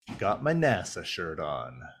got my NASA shirt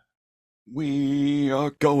on. We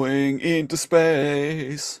are going into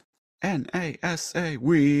space. NASA,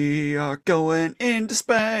 we are going into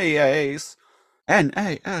space.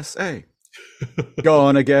 NASA.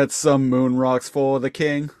 Gonna get some moon rocks for the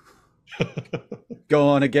king.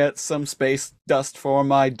 Gonna get some space dust for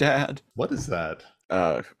my dad. What is that?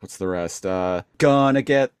 What's the rest? Gonna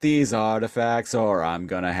get these artifacts, or I'm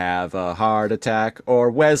gonna have a heart attack, or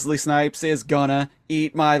Wesley Snipes is gonna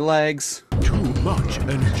eat my legs. Too much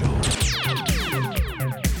energy.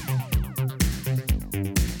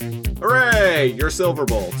 Hooray! You're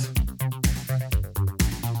Silverbolt.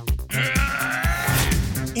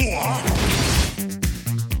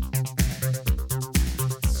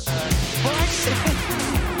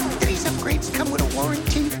 These upgrades come with a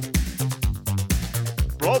warranty.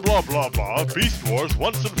 Blah blah blah blah, Beast Wars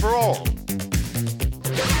once and for all.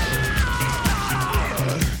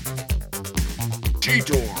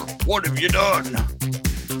 Cheetor, what have you done?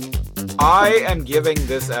 I am giving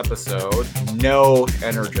this episode no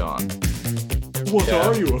Energon. What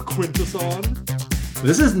are you, a Quintesson?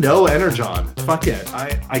 This is no Energon. Fuck it.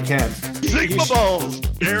 I can't. Sigma balls,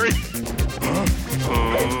 Gary.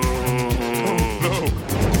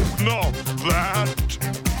 No, not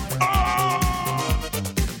that. Ah!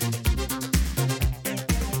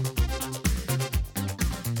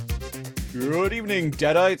 Good evening,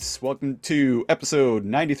 Deadites. Welcome to episode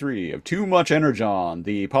 93 of Too Much Energon,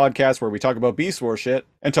 the podcast where we talk about Beast Wars shit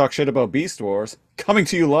and talk shit about Beast Wars, coming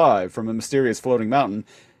to you live from a mysterious floating mountain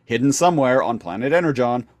hidden somewhere on planet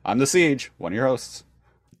Energon. I'm the Siege, one of your hosts.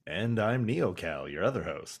 And I'm NeoCal, your other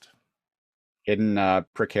host. Hidden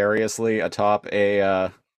precariously atop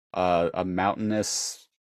a mountainous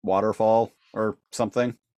waterfall or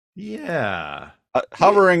something. Yeah.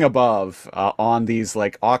 Hovering above on these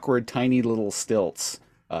like awkward tiny little stilts,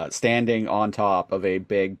 standing on top of a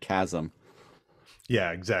big chasm.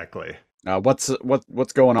 Yeah, exactly. What's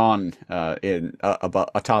going on in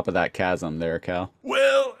atop of that chasm there, Cal?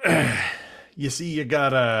 Well, you see, you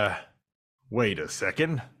gotta wait a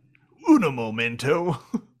second. Uno momento.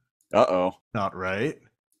 Uh-oh. Not right.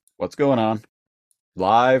 What's going on?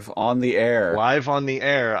 Live on the air. Live on the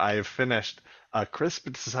air, I've finished. Crisp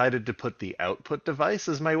decided to put the output device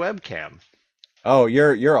as my webcam. Oh,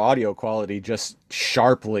 your audio quality just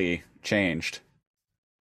sharply changed.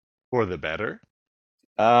 For the better.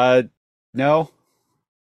 No.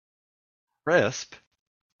 Crisp?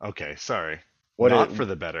 Okay, sorry. What Not is- for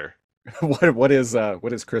the better. what is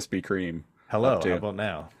Krispy Kreme? Hello, Up to? how about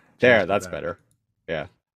now? There, Change that's that. better. Yeah.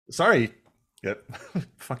 Sorry. Yep.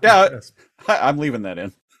 Fucking Yeah. crisp. I'm leaving that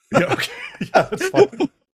in. Yeah, okay. Yeah, that's fine.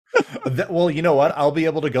 Well, you know what? I'll be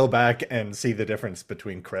able to go back and see the difference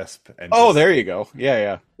between crisp and Oh, just- there you go.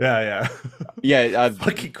 Yeah. Yeah. Yeah,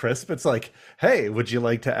 Fucking crisp. It's like, hey, would you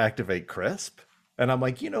like to activate crisp? And I'm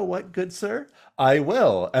like, you know what, good sir? I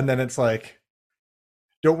will. And then it's like,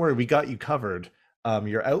 don't worry, we got you covered.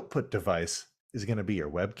 Your output device is going to be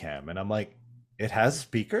your webcam. And I'm like, it has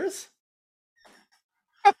speakers?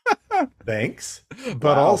 Thanks.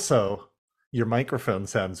 But Wow. also, your microphone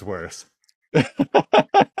sounds worse.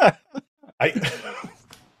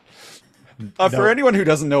 For No. anyone who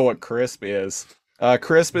doesn't know what Crisp is a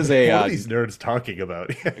What are these nerds talking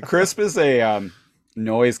about? Crisp is a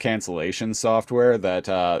noise cancellation software that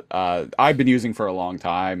I've been using for a long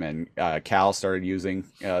time, and Cal started using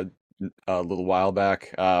a little while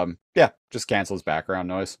back. Just cancels background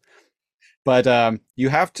noise. But you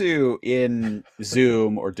have to, in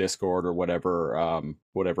Zoom or Discord or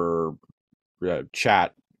whatever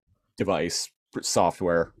chat device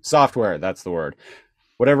software, that's the word.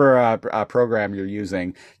 Whatever program you're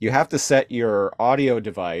using, you have to set your audio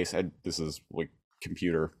device, and this is like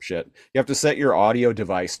computer shit. You have to set your audio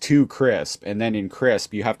device to Crisp, and then in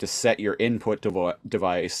Crisp, you have to set your input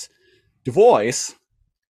device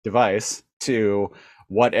to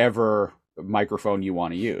whatever microphone you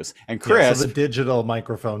want to use. And Yeah, Crisp, so the digital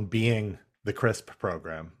microphone being the crisp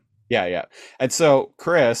program. yeah. And so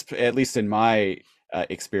Crisp, at least in my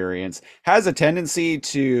experience, has a tendency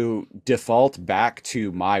to default back to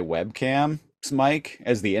my webcam's mic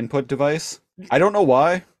as the input device. I don't know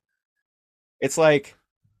why. It's like,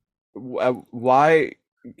 why?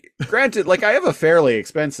 Granted, like I have a fairly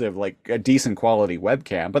expensive, like a decent quality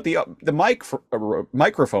webcam, but the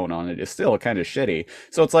microphone on it is still kind of shitty.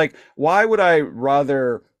 So it's like, why would I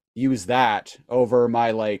rather use that over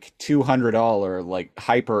my like $200 like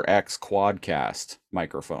HyperX Quadcast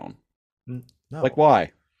microphone? No. Like,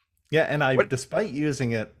 why? Yeah, and What- despite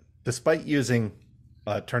using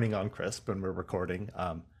turning on Crisp when we're recording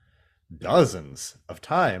dozens of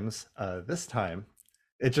times, this time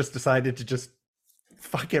it just decided to just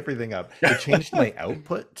fuck everything up. It changed my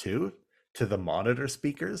output too to the monitor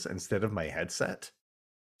speakers instead of my headset.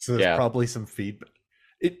 So there's Yeah. probably some feedback.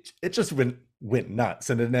 It just went nuts,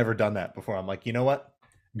 and had never done that before. I'm like, you know what?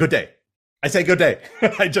 Good day. I say good day.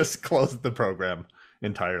 I just closed the program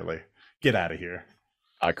entirely. Get out of here.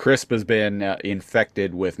 Crisp has been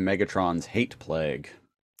infected with Megatron's hate plague.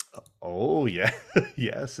 Oh yeah,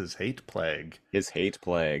 yes, his hate plague. His hate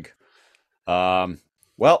plague.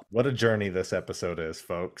 Well, What a journey this episode is,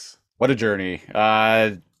 folks. what a journey.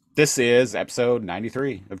 This is episode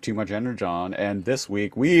 93 of Too Much Energon, and this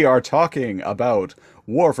week we are talking about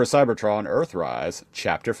War for Cybertron Earthrise,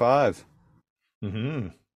 Chapter 5. Mm-hmm.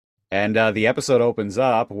 And the episode opens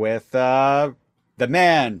up with the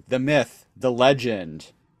man, the myth, the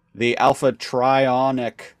legend, the Alpha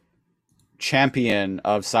Trionic champion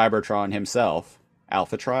of Cybertron himself,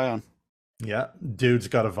 Alpha Trion. Yeah, dude's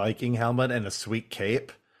got a Viking helmet and a sweet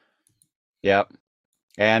cape. Yep.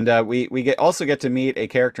 And we also get to meet a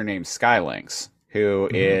character named Skylynx, who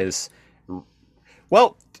is,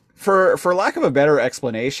 well, for lack of a better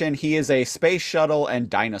explanation, he is a space shuttle and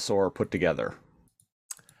dinosaur put together,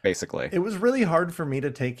 basically. It was really hard for me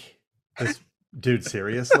to take this dude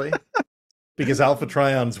seriously because Alpha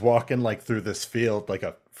Trion's walking like through this field like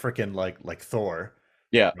a freaking like Thor,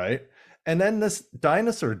 Yeah. right? And then this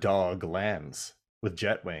dinosaur dog lands with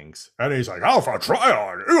jet wings, and he's like, "Alpha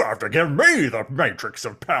Trion, you have to give me the matrix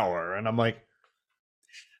of power." And I'm like,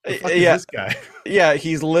 "The fuck is Yeah. this guy?" Yeah,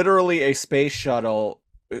 he's literally a space shuttle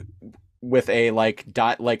with a like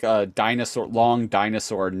dinosaur, long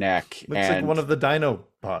dinosaur neck. Looks and like one of the Dino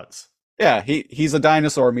pods. yeah, he's a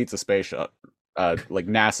dinosaur meets a space shuttle, like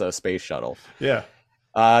NASA space shuttle. Yeah,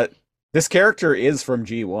 This character is from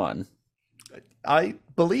G1. I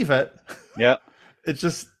believe it. Yeah. It's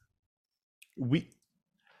just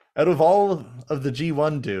out of all of the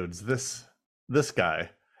G1 dudes, this guy,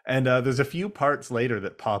 and there's a few parts later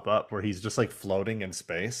that pop up where he's just like floating in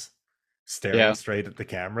space, staring Yeah. straight at the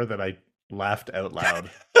camera, that I laughed out loud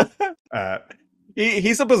at.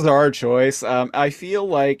 He's a bizarre choice. I feel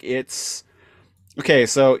like it's okay.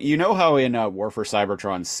 So you know how in War for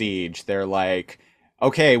Cybertron Siege, they're like,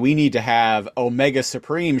 okay, we need to have Omega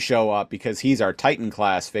Supreme show up because he's our Titan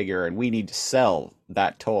class figure, and we need to sell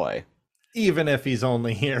that toy. Even if he's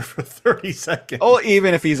only here for 30 seconds. Oh,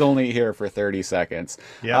 even if he's only here for 30 seconds.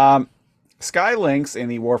 yeah. Skylynx in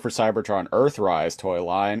the War for Cybertron Earthrise toy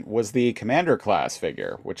line was the Commander class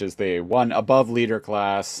figure, which is the one above Leader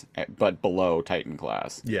class, but below Titan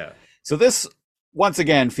class. Yeah. So this, once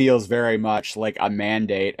again, feels very much like a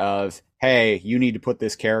mandate of, hey, you need to put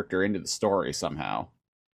this character into the story somehow.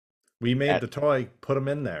 We made the toy, put him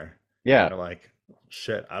in there. Yeah. They're like,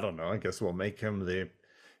 shit, I don't know. I guess we'll make him the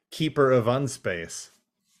keeper of unspace.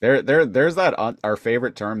 There's that our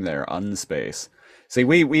favorite term there, unspace. See,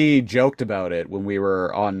 we joked about it when we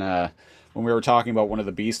were on when we were talking about one of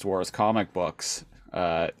the Beast Wars comic books,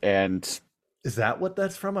 and Is that what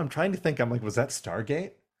that's from? I'm trying to think. I'm like, was that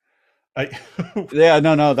Stargate? yeah,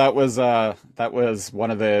 no, that was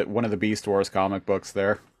one of the Beast Wars comic books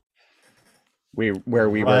there. We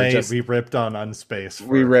were just we ripped on unspace.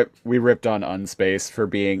 we ripped on unspace for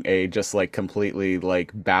being a just like completely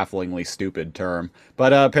like bafflingly stupid term,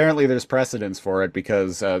 but apparently there's precedence for it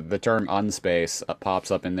because the term unspace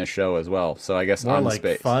pops up in this show as well. So I guess more unspace.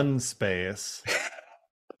 like fun space.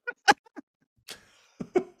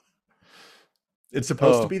 It's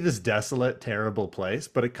supposed to be this desolate, terrible place,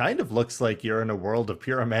 but it kind of looks like you're in a world of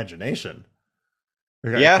pure imagination.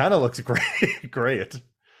 Yeah. It kind of looks great.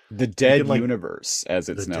 The dead can, like, universe, as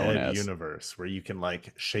it's The known dead as. universe, where you can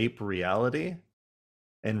like shape reality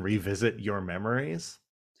and revisit your memories.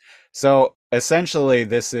 So essentially,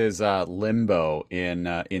 this is Limbo in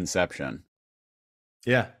Inception.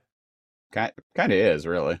 Yeah. Kind of is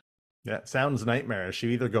really. Yeah, it sounds nightmarish. You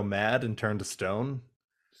either go mad and turn to stone.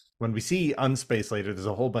 When we see Unspace later, there's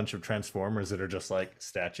a whole bunch of Transformers that are just like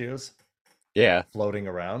statues Yeah. floating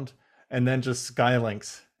around. And then just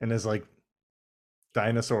Skylynx in his like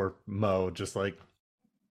dinosaur mode, just like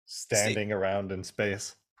standing around in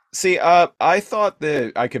space. See, I thought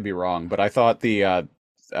I could be wrong, but I thought the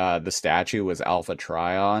statue was Alpha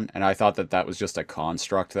Trion, and I thought that was just a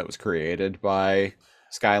construct that was created by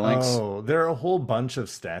Skylynx. Oh, there are a whole bunch of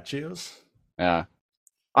statues. Yeah.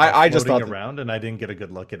 I just floating thought around, and I didn't get a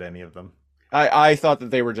good look at any of them. I thought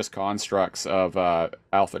that they were just constructs of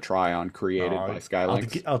Alpha Trion created Oh, by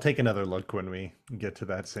Skylynx. I'll take another look when we get to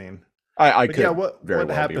that scene. I But could yeah, what very well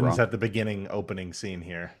be happens wrong. at the beginning opening scene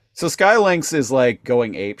here? So Skylynx is like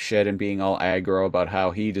going ape shit and being all aggro about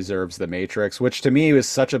how he deserves the Matrix, which to me was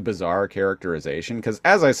such a bizarre characterization because,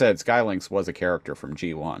 as I said, Skylynx was a character from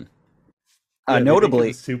G1. Yeah, they make him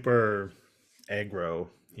Notably, super aggro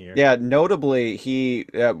here. yeah, notably, he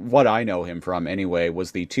what I know him from anyway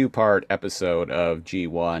was the two-part episode of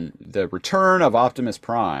G1, The Return of Optimus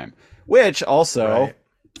Prime, which also Right.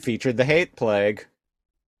 featured the Hate Plague,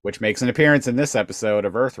 which makes an appearance in this episode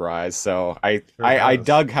of Earthrise. So Sure I does.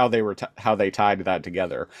 dug how they were how they tied that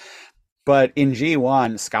together. But in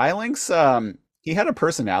G1, Skylinks, he had a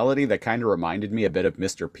personality that kind of reminded me a bit of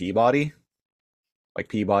Mr. Peabody, like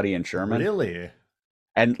Peabody and Sherman, Really?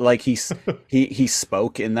 and like he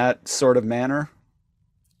spoke in that sort of manner.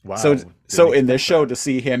 Wow. So Didn't so in this expect show that. to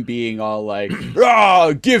see him being all like,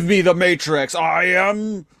 "Ah, give me the Matrix. I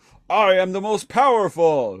am the most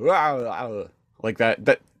powerful." Like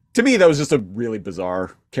that to me that was just a really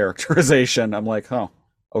bizarre characterization. I'm like, "Oh,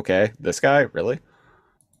 okay, this guy, really?"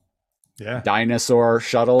 Yeah. Dino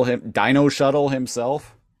Shuttle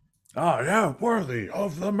himself. I am worthy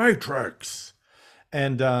of the Matrix.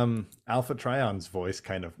 And Alpha Trion's voice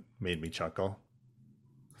kind of made me chuckle.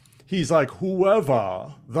 He's like,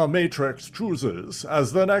 whoever the Matrix chooses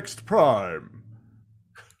as the next prime.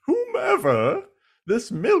 Whomever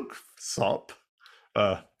this milksop.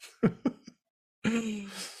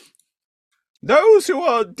 Those who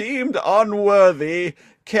are deemed unworthy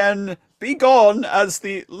can be gone as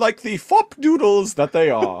the fop doodles that they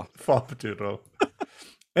are. Fopdoodle.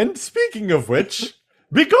 And speaking of which,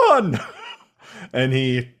 be gone! And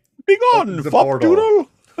he Be gone, opens a fop portal. doodle.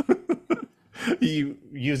 He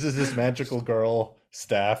uses his magical girl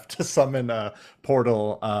staff to summon a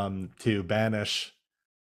portal to banish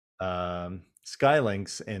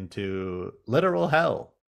Skylinks into literal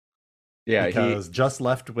hell. Yeah, Because just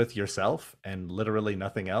left with yourself and literally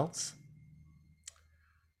nothing else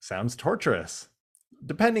sounds torturous.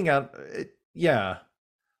 Depending on it, yeah.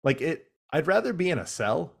 Like I'd rather be in a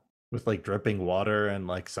cell with like dripping water and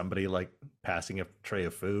like somebody like passing a tray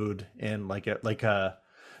of food in like a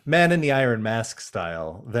Man in the Iron Mask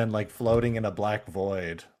style than like floating in a black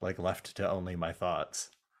void, like left to only my thoughts.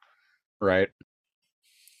 right.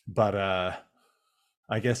 But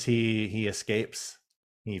I guess he escapes.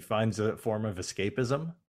 He finds a form of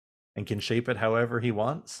escapism and can shape it however he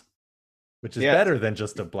wants, which is Yeah. better than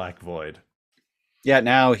just a black void. Yeah,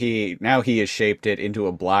 now he has shaped it into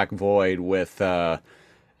a black void with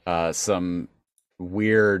some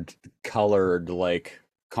weird colored like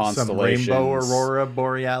Some constellations rainbow aurora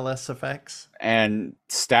borealis effects. and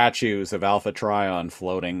statues of Alpha Trion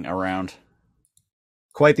floating around.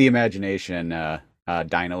 Quite the imagination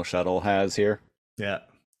Dino Shuttle has here. Yeah.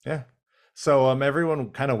 Yeah. So everyone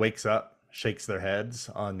kind of wakes up, shakes their heads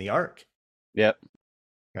on the arc. Yep.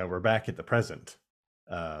 We're back at the present.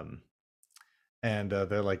 And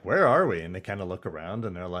they're like, where are we? And they kind of look around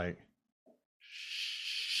and they're like,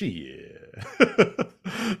 shit.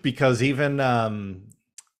 Because even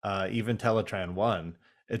Teletran 1,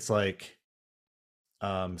 it's like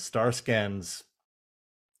Starscan's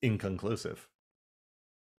inconclusive.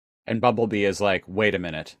 And Bumblebee is like, wait a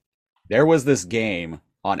minute. There was this game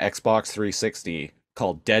on Xbox 360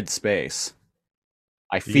 called Dead Space.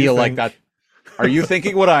 I Do you feel like think- that. Are you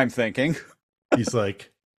thinking what I'm thinking? He's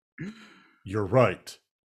like, you're right.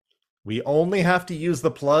 We only have to use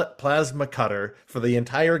the plasma cutter for the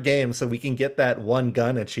entire game so we can get that one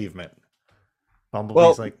gun achievement. Bumblebee's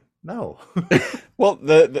Well- like, no. Well,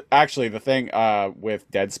 actually the thing with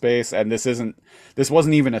Dead Space, and this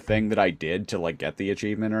wasn't even a thing that I did to like get the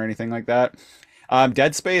achievement or anything like that.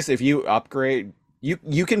 Dead Space, if you upgrade,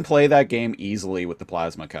 you can play that game easily with the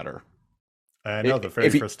plasma cutter. I know the very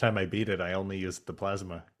if you- first time I beat it, I only used the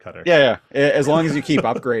plasma cutter. Yeah, as long as you keep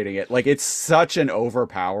upgrading it. Like it's such an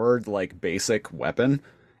overpowered like basic weapon,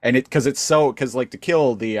 and because like to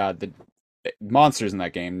kill the monsters in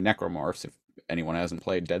that game, necromorphs, if anyone hasn't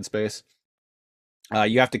played Dead Space,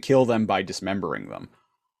 you have to kill them by dismembering them,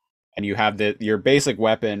 and you have your basic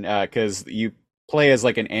weapon because you play as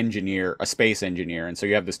like an engineer, a space engineer, and so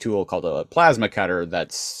you have this tool called a plasma cutter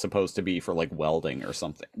that's supposed to be for like welding or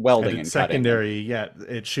something, welding and it's cutting. secondary, yeah.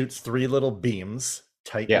 It shoots 3 little beams,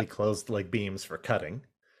 tightly Yeah. closed like beams for cutting.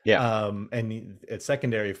 Yeah. And its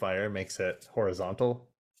secondary fire makes it horizontal.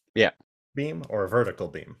 Yeah. Beam or a vertical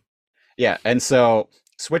beam. Yeah, and so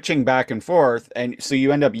switching back and forth, and so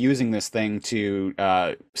you end up using this thing to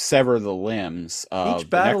sever the limbs of Each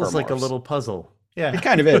battle is the like a necromorphs. little puzzle. Yeah. It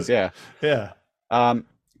kind of is, yeah. Yeah.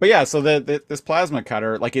 But yeah, so this plasma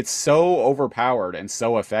cutter, like it's so overpowered and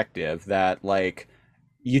so effective that like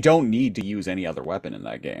you don't need to use any other weapon in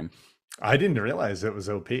that game. I didn't realize it was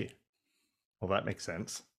OP. Well, that makes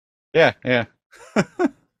sense. Yeah, yeah.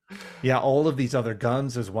 Yeah, all of these other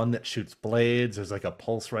guns, there's one that shoots blades, there's like a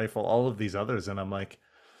pulse rifle, all of these others, and I'm like,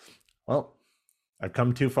 well, I've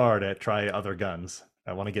come too far to try other guns.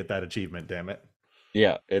 I want to get that achievement, damn it.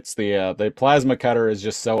 Yeah, it's the plasma cutter is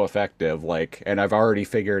just so effective, like, and I've already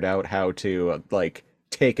figured out how to like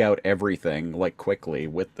take out everything like quickly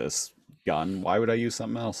with this gun. Why would I use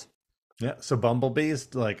something else? Yeah, so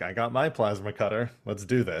Bumblebee's like, I got my plasma cutter. Let's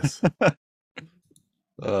do this.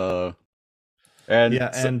 Uh, and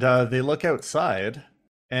Yeah, so- and they look outside,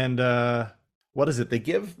 and what is it? They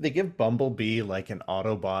give Bumblebee like an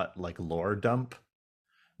Autobot like lore dump,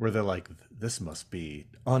 where they're like, this must be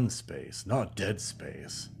unspace, not dead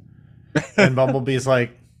space. And Bumblebee's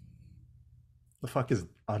like, the fuck is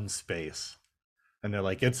unspace? And they're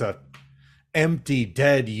like, it's a empty,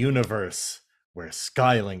 dead universe where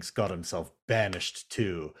Skylinks got himself banished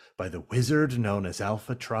to by the wizard known as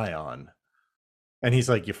Alpha Trion. And he's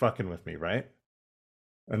like, you're fucking with me, right?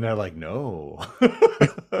 And they're like, no.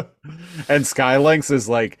 and Skylinks is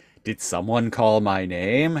like, did someone call my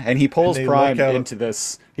name? And he pulls they Prime look out- into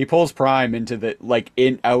this. He pulls Prime into the like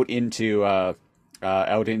out into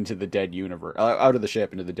the dead universe, out of the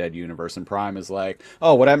ship into the dead universe. And Prime is like,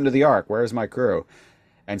 oh, what happened to the Ark? Where's my crew?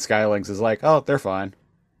 And Skylinks is like, oh, they're fine.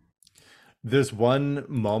 There's one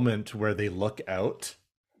moment where they look out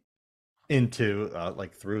into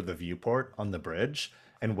like through the viewport on the bridge,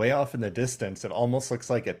 and way off in the distance it almost looks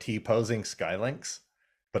like a T-posing Skylinks,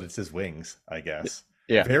 but it's his wings, I guess.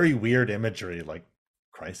 Yeah. Very weird imagery, like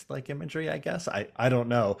Christ-like imagery, I guess. I don't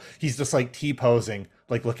know. He's just like T-posing,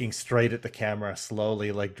 like looking straight at the camera,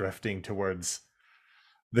 slowly like drifting towards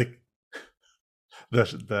the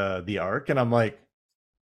Ark, and I'm like,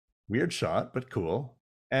 weird shot, but cool.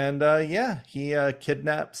 And yeah, he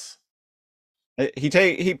kidnaps. He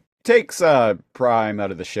takes Prime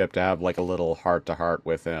out of the ship to have like a little heart to heart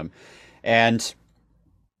with him, and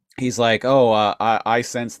he's like, "Oh, I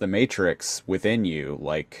sense the Matrix within you.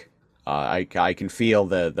 Like, I can feel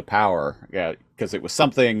the power. Yeah, because it was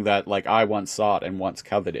something that like I once sought and once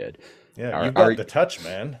coveted. Yeah, you've got the touch,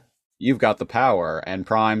 man. You've got the power." And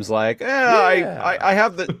Prime's like, I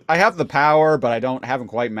have the power, but I haven't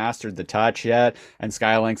quite mastered the touch yet. And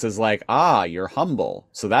Skylinks is like, you're humble,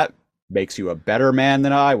 so that makes you a better man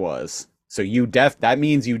than I was. So that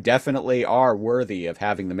means you definitely are worthy of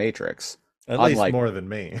having the Matrix. At least more than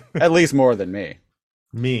me. At least more than me.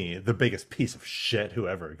 Me, the biggest piece of shit who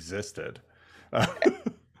ever existed.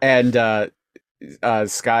 And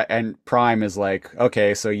Sky and Prime is like,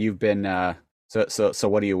 okay, so you've been so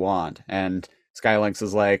what do you want? And Skylinks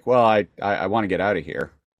is like, well, I want to get out of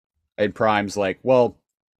here. And Prime's like, well,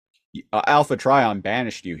 Alpha Trion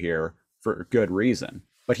banished you here for good reason,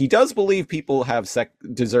 but he does believe people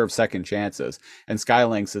deserve second chances. And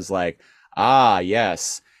Skylinks is like,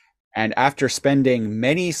 yes. And after spending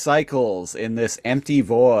many cycles in this empty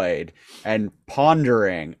void and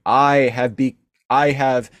pondering, I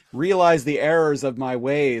have realized the errors of my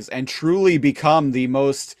ways and truly become the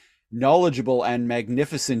most knowledgeable and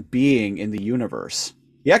magnificent being in the universe.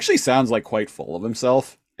 He actually sounds like quite full of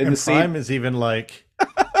himself in and the scene. Prime is even like,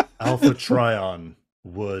 Alpha Trion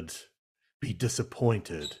would be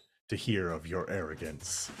disappointed to hear of your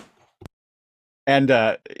arrogance. And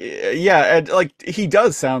yeah, and like he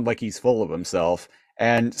does sound like he's full of himself.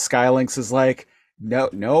 And Skylinks is like, no,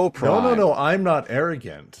 Prime. No, I'm not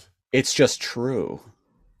arrogant. It's just true.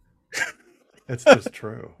 It's just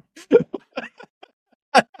true.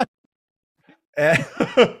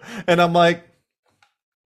 And I'm like,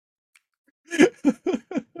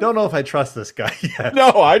 don't know if I trust this guy yet. No,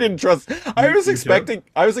 I didn't trust. I was you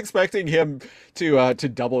expecting him to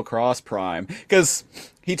double cross Prime, because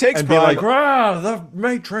he takes and be Prime like, the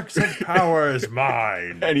matrix of power is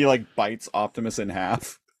mine. and he like bites Optimus in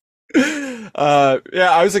half. Yeah,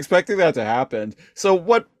 I was expecting that to happen. So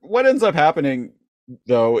what ends up happening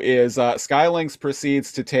though is Skylinks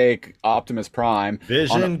proceeds to take Optimus Prime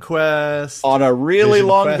Vision quest on a really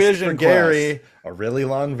long quest vision for quest. Gary. A really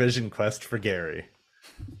long vision quest for Gary.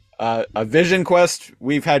 A vision quest.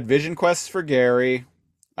 We've had vision quests for Gary.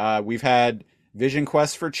 We've had vision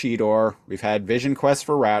quests for Cheetor. We've had vision quests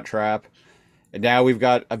for Rat Trap. And now we've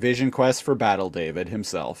got a vision quest for Battle David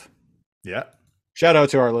himself. Yeah. Shout out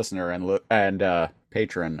to our listener and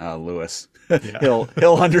patron Lewis. Yeah.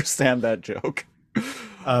 He'll understand that joke.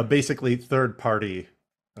 Basically third party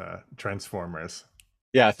Transformers.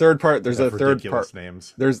 Yeah, third part. There's They a have third ridiculous part.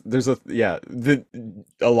 names. There's a yeah.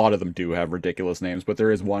 A lot of them do have ridiculous names, but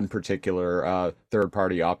there is one particular third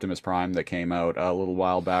party Optimus Prime that came out a little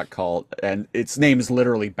while back and its name is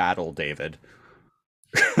literally Battle David.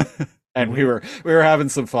 And we were having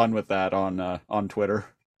some fun with that on Twitter.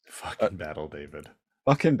 Fucking Battle David.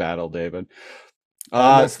 Fucking Battle David.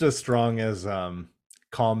 Almost as strong as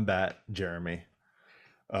Combat Jeremy.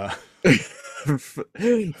 Uh,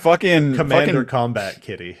 fucking Commander Combat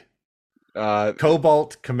Kitty. uh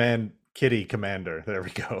Cobalt Command Kitty Commander. There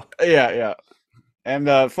we go. yeah.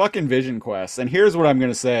 And fucking Vision Quest. And here's what I'm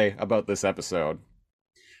gonna say about this episode.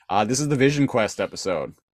 This is the Vision Quest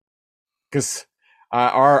episode. Because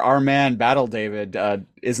our man Battle David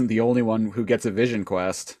isn't the only one who gets a Vision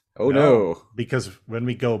Quest. Oh no. Because when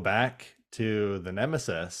we go back to the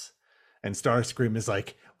Nemesis and Starscream is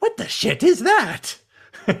like, what the shit is that?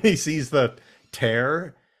 He sees the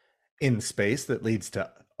tear in space that leads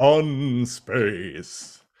to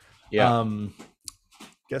unspace. Yeah.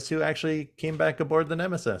 Guess who actually came back aboard the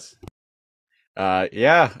Nemesis? Our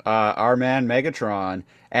man Megatron.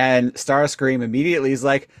 And Starscream immediately is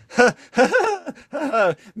like,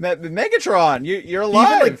 Megatron, you're He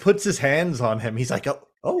alive. even like puts his hands on him. He's like,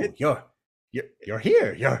 oh, you're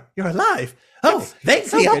here. You're alive. Oh,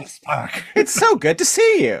 thanks so the good. Allspark. It's so good to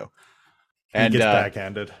see you. And he gets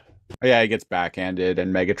backhanded. yeah, he gets backhanded,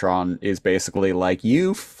 and Megatron is basically like,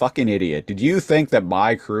 you fucking idiot. Did you think that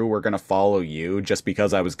my crew were going to follow you just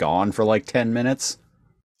because I was gone for like 10 minutes?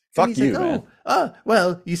 Fuck He's you, like, man.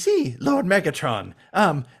 Well, you see, Lord Megatron,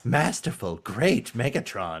 masterful, great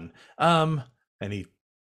Megatron, and he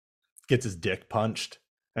gets his dick punched,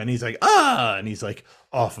 and he's like, and he's like,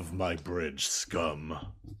 off of my bridge, scum.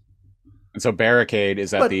 And so Barricade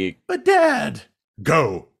is at But Dad,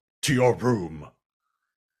 Go to your room.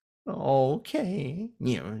 okay,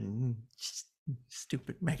 you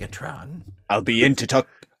stupid Megatron. I'll be in to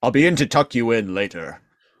tuck you in later.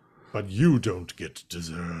 But you don't get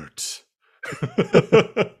dessert.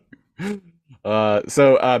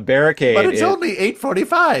 Barricade But it's only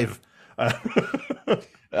 8:45.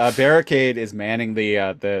 Barricade is manning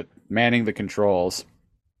the controls,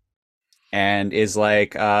 and is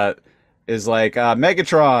like Megatron,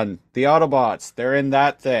 the Autobots, they're in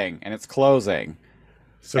that thing, and it's closing.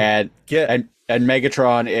 So And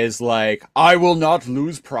Megatron is like, I will not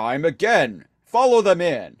lose Prime again. Follow them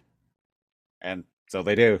in. And so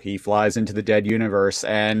they do. He flies into the dead universe,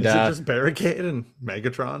 and is it just Barricade and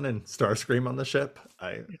Megatron and Starscream on the ship?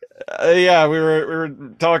 yeah, we were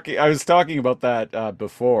talking. I was talking about that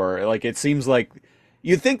before. Like, it seems like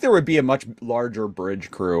you'd think there would be a much larger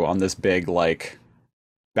bridge crew on this big like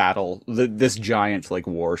battle, this giant like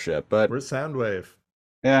warship. But Where's Soundwave?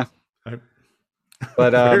 yeah, I-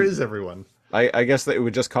 but Where is everyone? I guess that it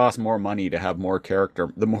would just cost more money to have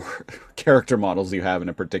the more character models you have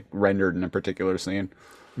in rendered in a particular scene.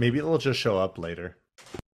 Maybe it'll just show up later.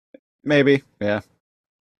 Maybe, yeah.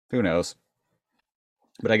 Who knows?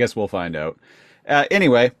 But I guess we'll find out.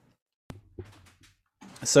 Anyway,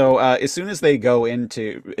 so as soon as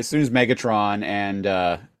Megatron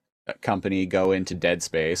and company go into Dead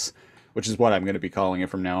Space, which is what I'm going to be calling it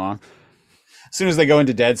from now on. As soon as they go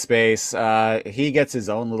into Dead Space, he gets his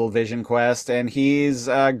own little Vision Quest, and he's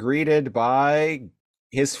greeted by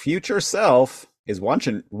his future self, his once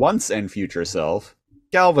and future self,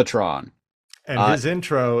 Galvatron. And his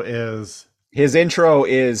intro is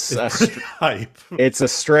pretty hype. It's a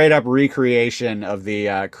straight up recreation of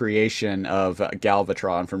the creation of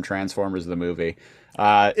Galvatron from Transformers the movie.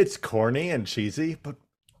 It's corny and cheesy, but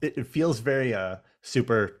it feels very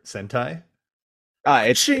Super Sentai.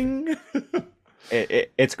 It's Ching.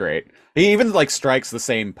 it's great. He even like strikes the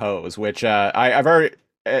same pose, which I've already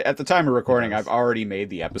at the time of recording I've already made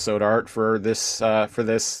the episode art for this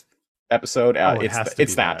episode. It has to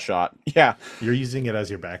it's be that that. shot. Yeah. You're using it as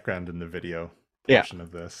your background in the video Yeah. portion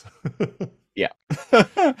of this. Yeah.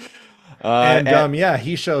 Yeah,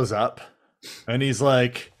 he shows up and he's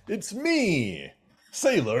like, "It's me,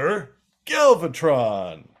 Sailor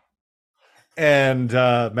Galvatron." And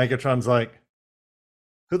Megatron's like,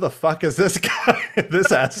 "Who the fuck is this guy?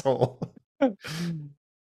 This asshole?"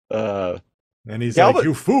 And he's like,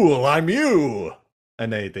 "You fool, I'm you."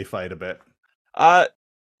 And they fight a bit.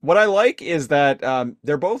 What I like is that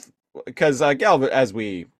they're both, because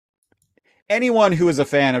anyone who is a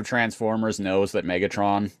fan of Transformers knows that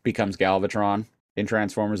Megatron becomes Galvatron in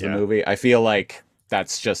Transformers the movie. I feel like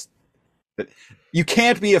that's just you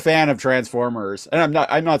can't be a fan of Transformers, and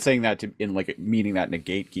I'm not saying that in like meaning that in a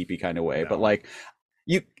gatekeepy kind of way, but like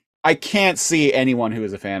I can't see anyone who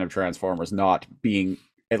is a fan of Transformers not being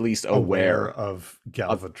at least aware of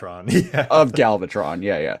Galvatron. Of Galvatron.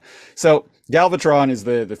 Yeah. So Galvatron is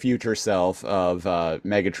the future self of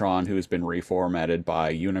Megatron, who has been reformatted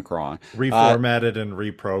by Unicron. Reformatted and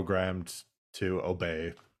reprogrammed to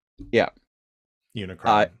obey. Yeah.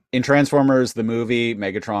 Unicron. In Transformers, the movie,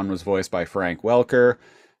 Megatron was voiced by Frank Welker.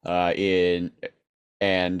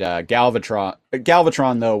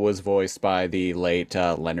 Galvatron, though, was voiced by the late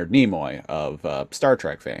Leonard Nimoy of Star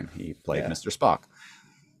Trek fame. He played Mr. Spock.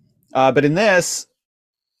 But in this,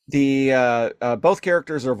 the both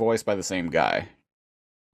characters are voiced by the same guy,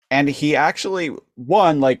 and he actually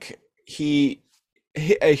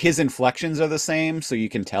his inflections are the same, so you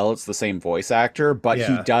can tell it's the same voice actor, but he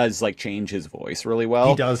Yeah. does like change his voice really well.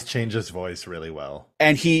 He does change his voice really well.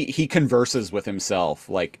 And he converses with himself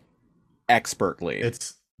like expertly.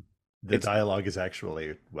 The dialogue is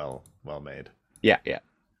actually well made. Yeah.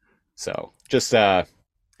 So just And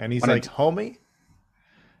he's Wanna like, homie,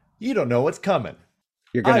 you don't know what's coming.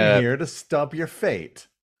 you're gonna. I'm here to stop your fate.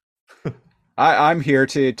 I'm here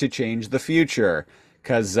to change the future,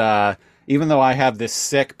 because even though I have this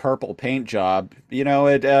sick purple paint job,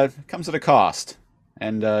 it comes at a cost,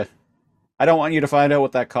 and I don't want you to find out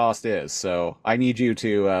what that cost is. So I need you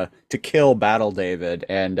to kill Battle David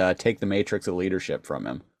and take the Matrix of leadership from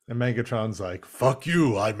him. And Megatron's like, Fuck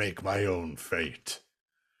you, I make my own fate.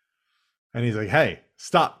 and he's like, hey,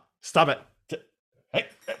 stop it. Hey,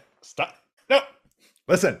 stop. No,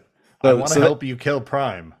 listen, I So- want to so help you kill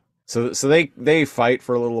Prime. So they fight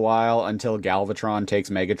for a little while until Galvatron takes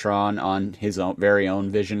Megatron on his very own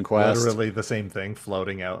vision quest. Literally the same thing,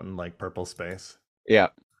 floating out in like purple space. Yeah.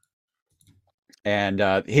 And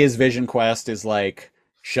his vision quest is like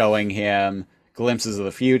showing him glimpses of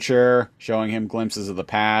the future, showing him glimpses of the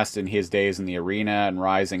past and his days in the arena and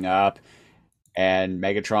rising up. And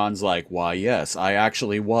Megatron's like, why, yes, I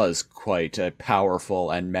actually was quite a powerful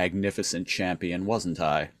and magnificent champion, wasn't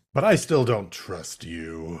I? But I still don't trust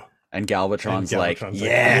you. And Galvatron's, like, Galvatron's like,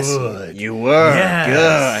 yes, "Good. you were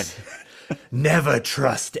Yes. good. Never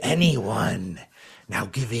trust anyone. Now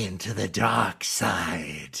give in to the dark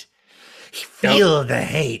side. Feel the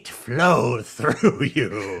hate flow through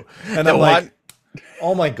you. And I'm like,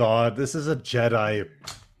 oh my god, this is a Jedi.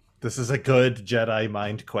 This is a good Jedi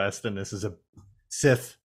mind quest, and this is a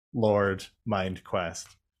Sith Lord mind quest.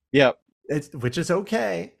 Yep, Which is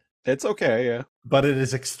okay, it's okay, yeah. but it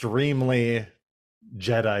is extremely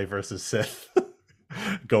Jedi versus Sith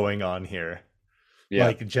going on here. Yeah.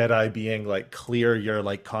 Like Jedi being like, clear your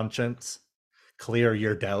like conscience, clear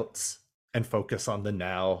your doubts, and focus on the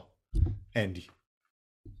now and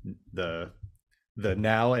the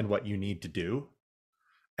now and what you need to do.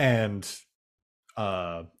 And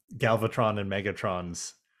Galvatron and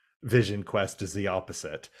Megatron's vision quest is the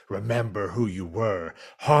opposite. Remember who you were.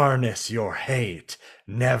 Harness your hate.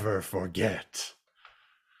 Never forget.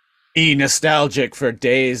 Be nostalgic for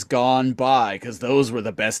days gone by, because those were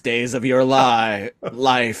the best days of your life.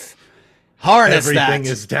 Harness Everything that.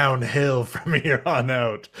 is downhill from here on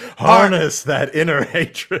out. Harness that inner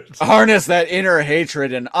hatred. Harness that inner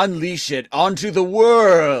hatred and unleash it onto the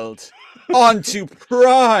world. Onto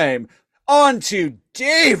Prime. Onto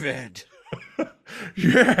David.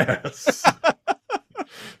 Yes.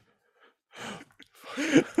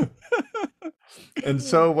 And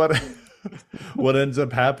so what ends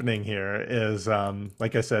up happening here is,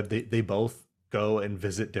 like I said, they both go and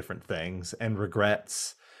visit different things and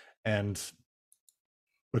regrets and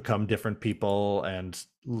become different people and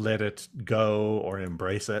let it go or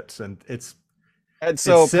embrace it. And it's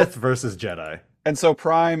Sith versus Jedi. And so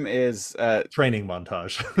Prime is Training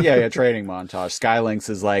montage. yeah, training montage. Skylinks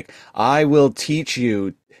is like, I will teach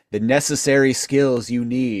you the necessary skills you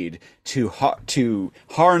need to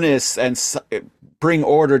harness and bring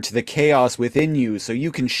order to the chaos within you, so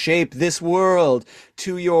you can shape this world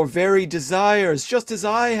to your very desires, just as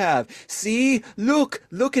I have. See, look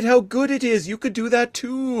at how good it is. You could do that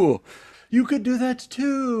too. You could do that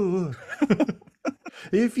too.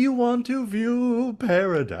 If you want to view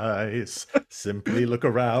paradise, simply look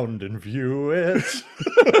around and view it.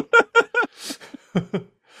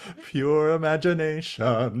 Pure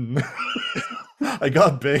imagination. I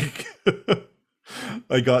got big.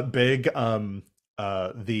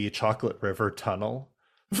 The Chocolate River Tunnel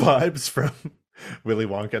vibes from Willy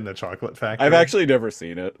Wonka and the Chocolate Factory. I've actually never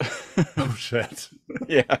seen it. Oh shit.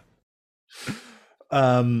 Yeah.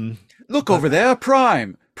 Look over there,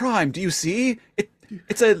 Prime. Prime, do you see?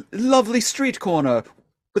 It's a lovely street corner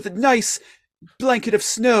with a nice blanket of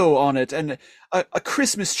snow on it and a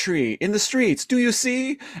Christmas tree in the streets. Do you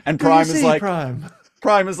see? And Prime is like,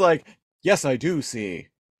 Prime is like, yes, I do see.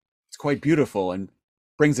 It's quite beautiful and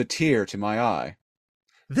brings a tear to my eye.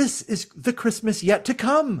 This is the Christmas yet to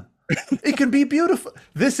come. It can be beautiful.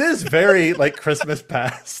 This is very like Christmas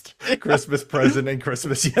past, Christmas present, and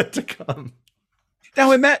Christmas yet to come.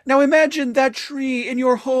 Now imagine that tree in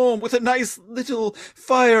your home with a nice little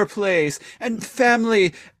fireplace and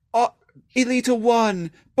family. Elita 1,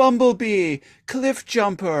 Bumblebee, Cliff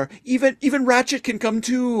Jumper, even Ratchet can come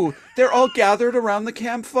too. They're all gathered around the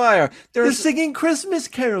campfire. They're singing Christmas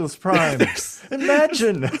carols, Prime.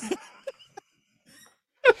 Imagine.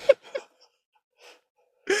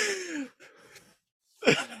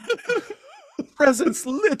 presents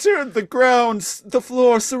littered the grounds, the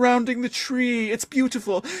floor surrounding the tree. It's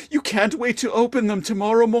beautiful. You can't wait to open them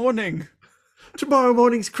tomorrow morning. Tomorrow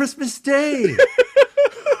morning's Christmas Day.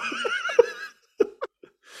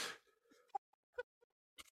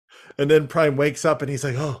 And then Prime wakes up and he's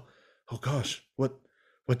like, oh gosh, what's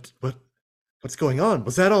going on?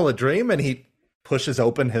 Was that all a dream? And he pushes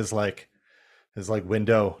open his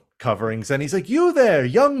window coverings and he's like, you there,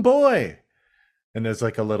 young boy. And there's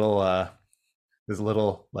like a little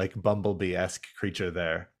like bumblebee-esque creature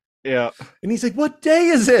there. Yeah. And he's like, what day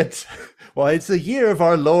is it? Why, it's the year of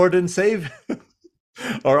our Lord and Savior,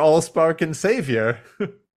 our Allspark and Savior.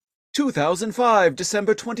 2005,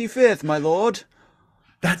 December 25th, my lord.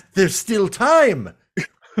 That there's still time.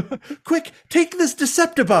 Quick, take this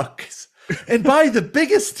Deceptibucks and buy the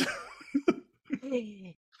biggest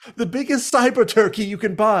cyber turkey you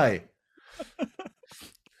can buy.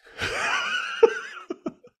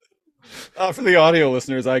 For the audio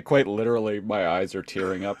listeners, I quite literally, my eyes are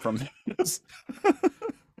tearing up from this.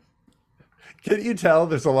 Can you tell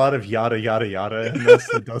there's a lot of yada yada yada in this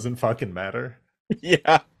that doesn't fucking matter?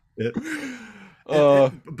 Yeah.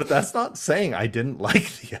 But that's not saying I didn't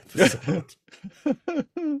like the episode.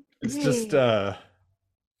 It's just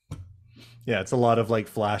it's a lot of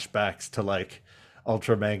like flashbacks to like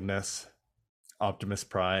Ultra Magnus, Optimus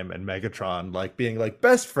Prime, and Megatron like being like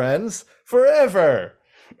best friends forever.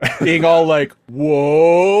 Being all like,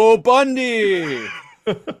 whoa, Bundy.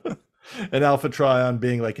 And Alpha Trion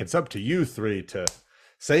being like, it's up to you three to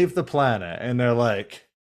save the planet. And they're like,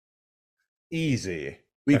 easy.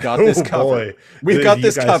 We got this covered. We've got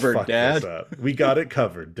this covered, Dad. We got it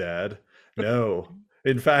covered, Dad. No.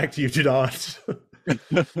 In fact, you do not.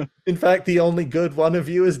 In fact, the only good one of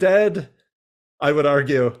you is dead, I would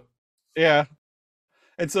argue. Yeah.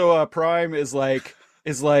 And so Prime is like,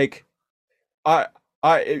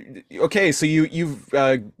 okay, so you've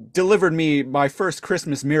delivered me my first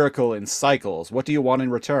Christmas miracle in cycles. What do you want in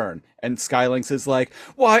return? And Skylynx is like,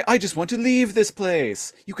 why, I just want to leave this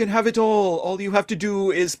place. You can have it all. All you have to do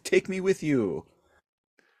is take me with you.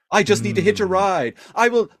 I just need to hitch a ride. I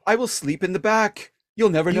will sleep in the back. You'll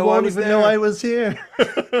never know I was there. You won't even know I was here.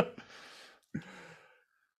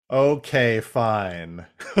 Okay, fine.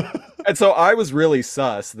 And so I was really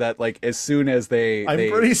sus that like as soon as I'm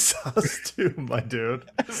pretty sus too, my dude.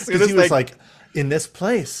 Because he was like, in this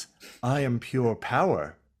place, I am pure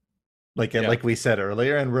power. Like we said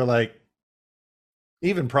earlier, and we're like,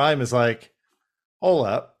 even Prime is like, hold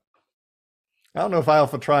up. I don't know if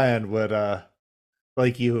Alpha Trion would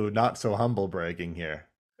like you not so humble bragging here.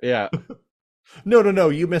 Yeah. No,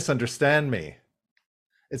 you misunderstand me.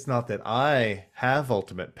 It's not that I have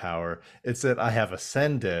ultimate power. It's that I have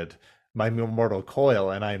ascended my mortal coil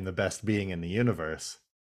and I am the best being in the universe.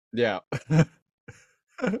 Yeah.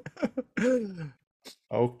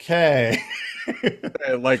 Okay.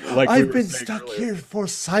 like I've been stuck here for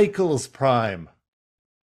cycles, Prime.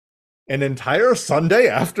 An entire Sunday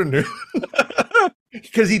afternoon.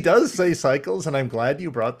 Because he does say cycles, and I'm glad you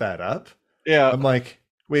brought that up. Yeah. I'm like,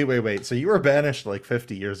 wait. So you were banished like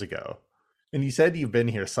 50 years ago. And you said you've been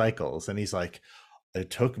here cycles. And he's like, it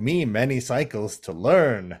took me many cycles to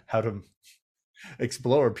learn how to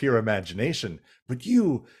explore pure imagination. But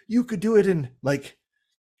you could do it in like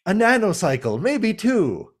a nanocycle, maybe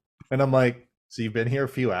two. And I'm like, so you've been here a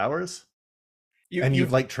few hours?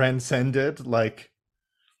 You've like transcended like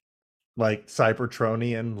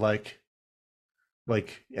Cybertronian,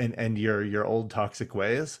 and your old toxic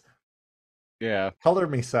ways? Yeah. Color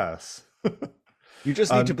me sus. You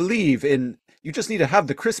just need to believe in. You just need to have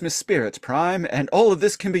the Christmas spirit, Prime, and all of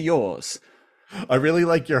this can be yours. I really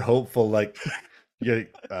like your hopeful, like your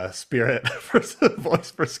spirit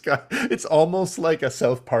voice for Sky. It's almost like a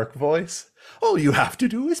South Park voice. All you have to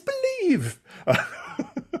do is believe.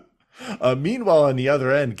 Meanwhile, on the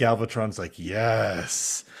other end, Galvatron's like,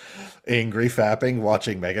 yes. Angry fapping,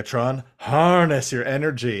 watching Megatron. Harness your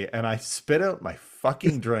energy. And I spit out my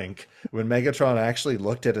fucking drink when Megatron actually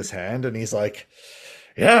looked at his hand and he's like,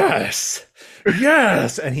 yes,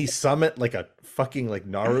 and he summoned like a fucking like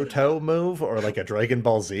Naruto move or like a Dragon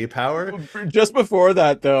Ball Z power. Just before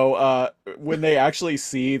that though, when they actually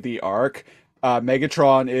see the arc,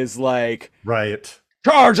 Megatron is like, right,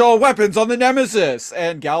 charge all weapons on the Nemesis,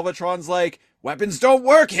 and Galvatron's like, weapons don't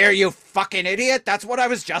work here, you fucking idiot. That's what I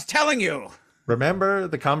was just telling you. Remember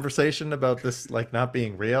the conversation about this like not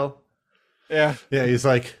being real? Yeah, he's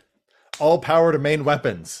like, all power to main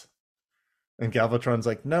weapons. And Galvatron's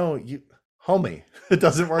like, no, you homie, it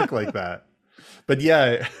doesn't work like that. But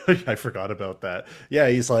yeah, I forgot about that. Yeah,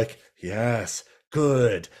 he's like, yes,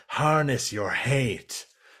 good, harness your hate.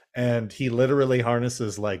 And he literally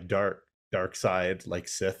harnesses like Dart dark side, like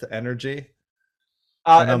Sith energy.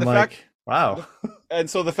 And I'm the like, fact, wow. and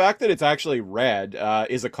so the fact that it's actually red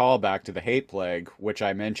is a callback to the Hate Plague, which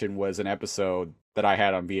I mentioned was an episode that I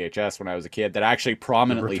had on VHS when I was a kid that actually The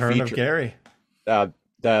prominently return of featured Gary.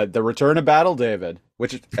 the return of Battle David,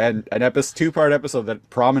 which and an episode 2-part episode that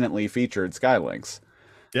prominently featured Skylinks.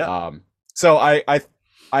 Yeah. So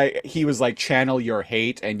he was like, channel your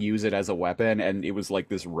hate and use it as a weapon, and it was like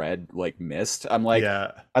this red like mist. I'm like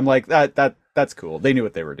that's cool. They knew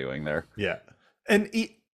what they were doing there. Yeah. And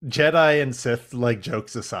Jedi and Sith, like,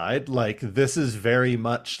 jokes aside, like, this is very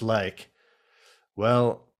much like,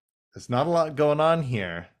 well, there's not a lot going on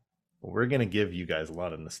here, but we're gonna give you guys a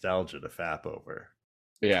lot of nostalgia to fap over.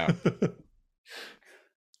 Yeah.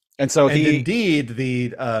 And so And indeed,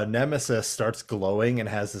 the Nemesis starts glowing and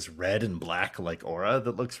has this red and black like aura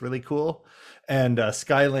that looks really cool. And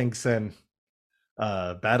Skylinks and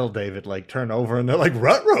Battle David like turn over and they're like,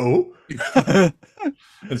 "Ruh-roh!" And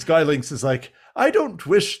Skylinks is like, "I don't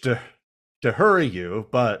wish to hurry you,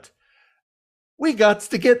 but we got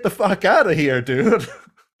to get the fuck out of here, dude."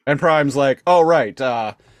 And Prime's like, "Oh right,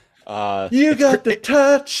 You got the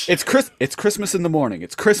touch. it's Christmas in the morning.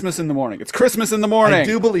 It's Christmas in the morning. It's Christmas in the morning." I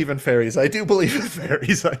do believe in fairies. I think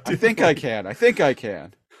I can.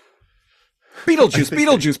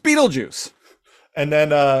 Beetlejuice. And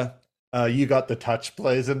then you got the touch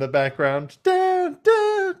plays in the background. Da,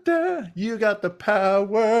 da, da. You got the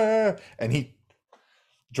power. And he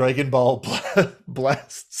Dragon Ball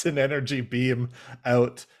blasts an energy beam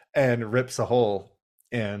out and rips a hole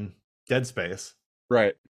in Dead Space.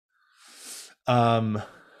 Right.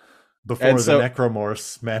 Before the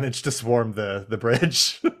Necromorphs managed to swarm the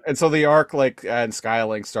bridge. And so the Ark and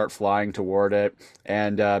Skylink start flying toward it,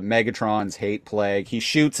 and Megatron's hate plague, he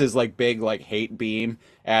shoots his like big like hate beam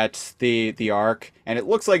at the Ark, and it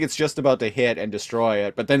looks like it's just about to hit and destroy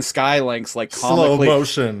it, but then Skylink's like slow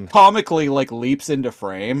motion comically like leaps into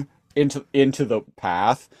frame into the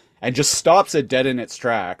path and just stops it dead in its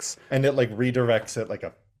tracks, and it like redirects it like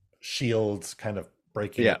a shield kind of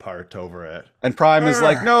breaking apart over it. And Prime is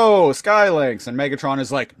like, "No, Skylinks," and Megatron is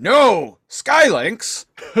like, "No, Skylinks."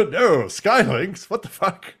 No, Skylinks, what the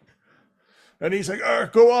fuck? And he's like,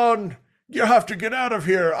 "Go on, you have to get out of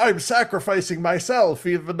here. I'm sacrificing myself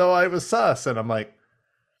even though I was sus." And I'm like,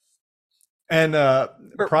 and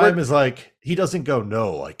Prime is like, he doesn't go,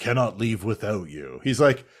 "No, I cannot leave without you." He's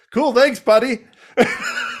like, "Cool, thanks, buddy."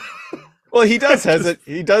 Well, he does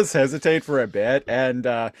hesitate for a bit, and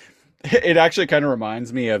it actually kind of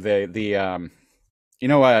reminds me of the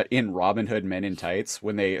in Robin Hood Men in Tights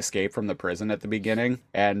when they escape from the prison at the beginning,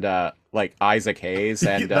 and like Isaac Hayes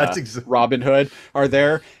and Robin Hood are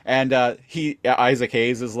there, and Isaac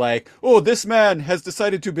Hayes is like, "Oh, this man has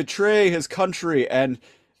decided to betray his country and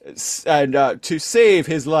to save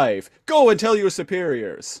his life. Go and tell your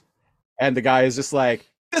superiors." And the guy is just like,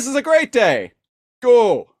 "This is a great day.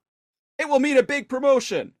 Go. It will mean a big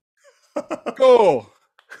promotion. Go.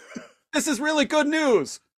 This is really good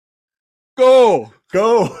news. Go."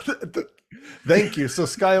 Thank you. So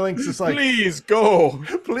Skylinks is like, "Please go.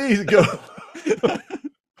 Please go."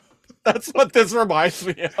 That's what this reminds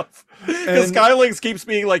me of. Because Skylinks keeps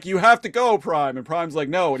being like, "You have to go, Prime." And Prime's like,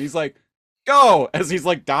 "No." And he's like, "Go," as he's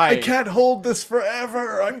like dying. "I can't hold this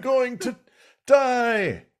forever. I'm going to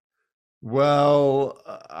die." "Well,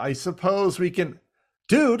 I suppose we can.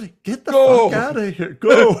 Dude, get the fuck out of here.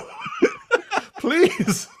 Go."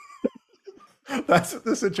 Please. That's what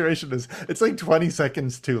the situation is. It's like 20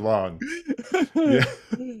 seconds too long. Yeah.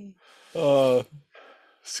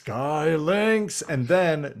 Skylinks. And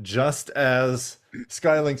then just as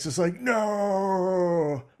Skylinks is like,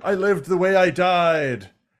 "No, I lived the way I died.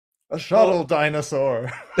 A shuttle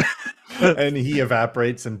dinosaur." And he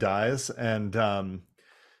evaporates and dies. And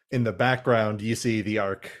in the background, you see the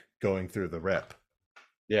Ark going through the rip.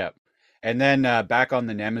 Yeah. And then back on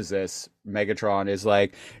the Nemesis, Megatron is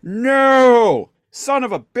like, "No, son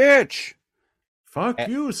of a bitch. Fuck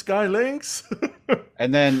you, Skylinks."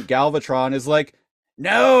 And then Galvatron is like,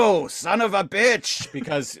 "No, son of a bitch,"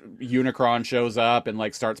 because Unicron shows up and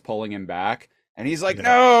like starts pulling him back. And he's like,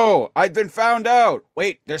 "No, I've been found out.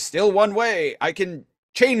 Wait, there's still one way. I can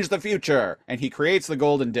change the future." And he creates the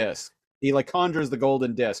golden disc. He like conjures the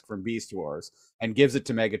golden disc from Beast Wars and gives it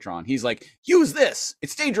to Megatron. He's like, "Use this.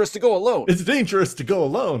 It's dangerous to go alone. It's dangerous to go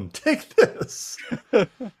alone. Take this." And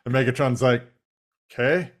Megatron's like,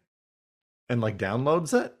 "Okay." And like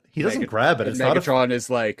downloads it. He doesn't grab it. It's Megatron is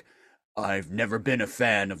like, "I've never been a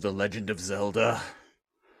fan of The Legend of Zelda."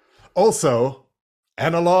 Also,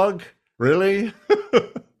 analog? Really?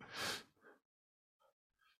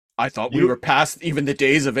 I thought we were past even the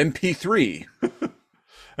days of MP3.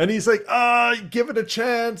 And he's like, give it a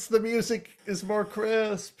chance. The music is more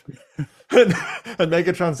crisp. And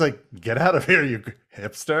Megatron's like, get out of here, you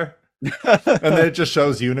hipster. And then it just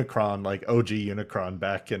shows Unicron, like OG Unicron,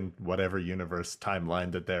 back in whatever universe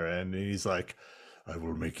timeline that they're in. And he's like, I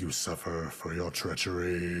will make you suffer for your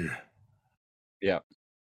treachery. Yeah.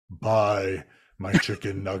 Buy my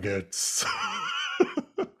chicken nuggets.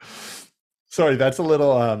 Sorry, that's a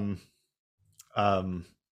little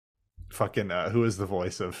fucking who is the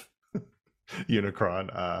voice of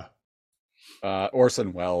Unicron?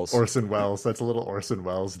 Orson Welles. Orson Welles. That's a little Orson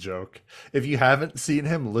Welles joke. If you haven't seen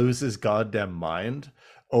him lose his goddamn mind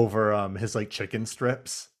over his like chicken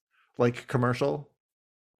strips like commercial,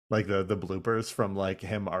 like the bloopers from like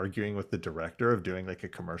him arguing with the director of doing like a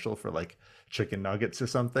commercial for like chicken nuggets or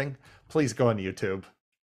something, please go on YouTube.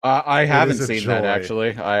 I haven't is a seen that joy.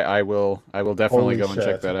 actually. I will definitely Holy go and check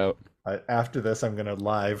shit. that out. After this, I'm gonna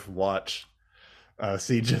live watch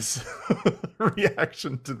Siege's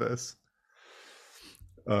reaction to this.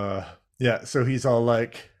 Yeah, so he's all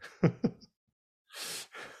like,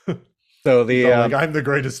 So the he's all like, I'm the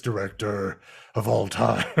greatest director of all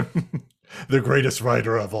time, the greatest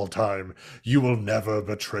writer of all time. You will never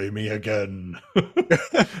betray me again.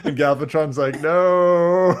 And Galvatron's like,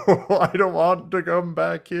 no, I don't want to come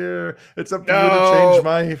back here. It's up to you to change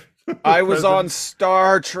my. I was on present.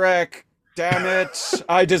 Star Trek. Damn it!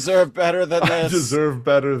 I deserve better than I this. deserve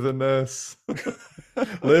better than this.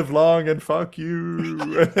 Live long and fuck you.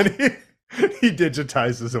 And then he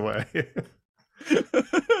digitizes away.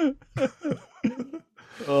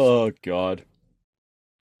 Oh God.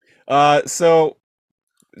 So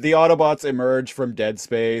the Autobots emerge from dead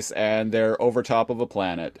space and they're over top of a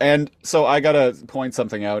planet. And so I gotta point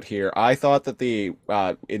something out here. I thought that the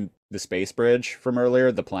in the space bridge from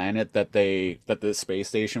earlier, the planet that the space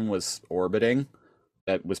station was orbiting,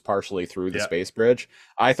 that was partially through the Yeah. space bridge.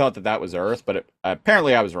 I thought that was Earth, but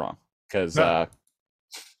apparently I was wrong because No.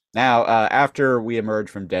 now after we emerge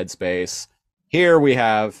from dead space, here we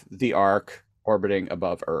have the Ark orbiting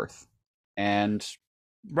above Earth, and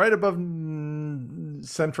Right above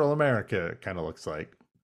Central America, it kind of looks like.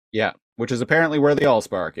 yeah, which is apparently where the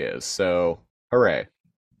Allspark is. So hooray!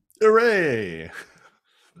 Hooray!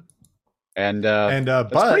 And But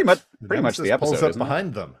pretty much the Nemesis episode, pulls up isn't it?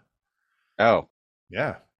 behind them. oh,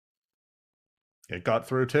 Yeah. It got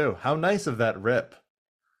through too. How nice of that rip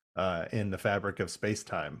in the fabric of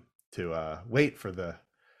space-time to wait for the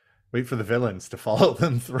villains to follow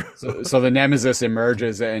them through. so the Nemesis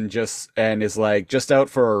emerges and is like, just out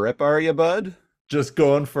for a rip, are you, bud? Just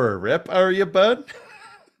going for a rip, are you, bud?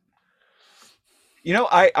 You know,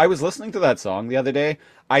 I was listening to that song the other day.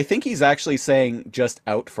 I think he's actually saying, just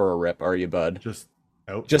out for a rip, are you, bud? Just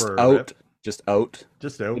out Just for a out, rip. just out.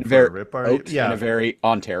 Just out In a for very, a rip, are you? out in a very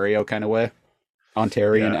Ontario kind of way.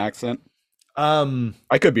 Ontarian Yeah. accent. Um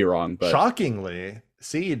I could be wrong, but shockingly,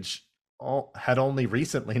 Siege had only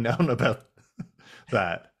recently known about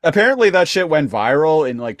that. apparently that shit went viral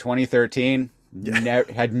in like 2013.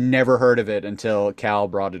 Had never heard of it until Cal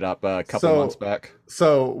brought it up a couple months back.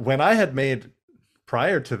 So when I had made,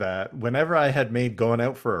 prior to that, whenever I had made going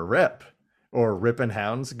out for a rip or ripping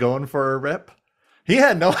hounds going for a rip, he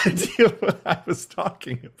had no idea what I was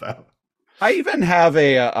talking about. I even have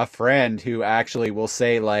a friend who actually will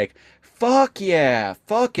say like, "Fuck yeah,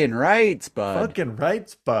 fucking rights, bud." Fucking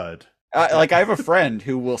rights, bud. Like I have a friend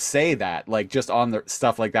who will say that, like just on the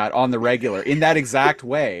stuff like that on the regular in that exact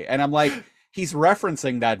way, and I'm like, he's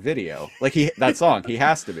referencing that video, like that song. He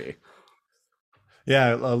has to be,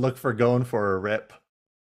 Yeah, look for going for a rip.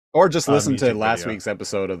 or just listen to music last video. week's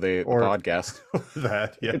episode of the Or- podcast.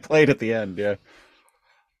 That, yeah. It played at the end, yeah.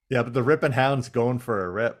 Yeah, but the ripping hounds going for a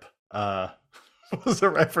rip was a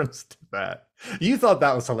reference to that. You thought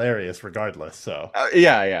that was hilarious regardless, so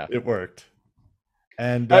Yeah. it worked.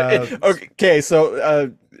 And Okay,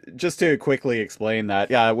 so just to quickly explain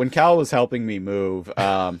that, yeah, when Cal was helping me move,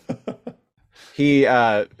 we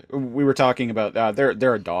were talking about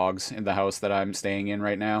there are dogs in the house that I'm staying in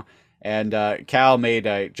right now, and Cal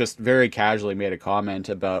just very casually made a comment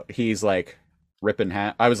about he's like ripping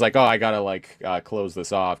I was like, oh, I gotta like close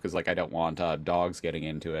this off because like I don't want dogs getting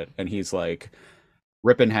into it, and he's like,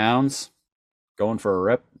 ripping hounds, going for a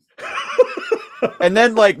rip. And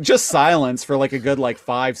then like just silence for like a good like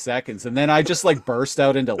 5 seconds, and then I just like burst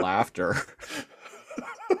out into laughter.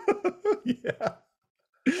 yeah.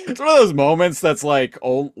 It's one of those moments that's like,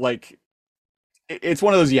 oh, like it's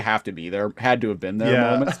one of those you have to be there, had to have been there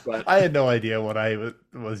Yeah. moments. But I had no idea what I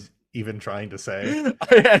was even trying to say.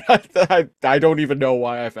 I don't even know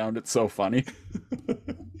why I found it so funny.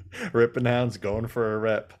 Ripping hounds going for a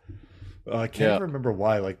rip. I can't remember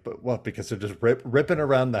why. Like, but what? Because they're just ripping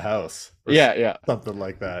around the house. Or Yeah. something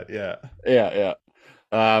like that. Yeah.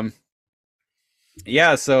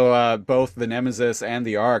 So both the Nemesis and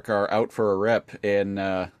the Ark are out for a rip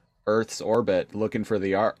in Earth's orbit, looking for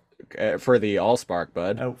the Ark for the Allspark,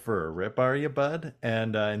 bud. Out for a rip, are you, bud?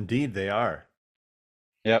 And indeed, they are.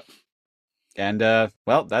 Yep. And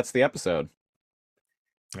well, that's the episode.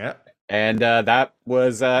 Yeah. And that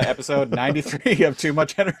was episode 93 of Too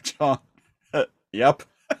Much Energon. Yep.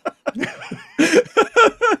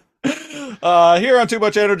 Here on Too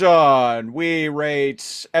Much Energon, we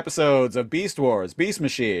rate episodes of Beast Wars, Beast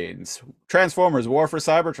Machines, Transformers War for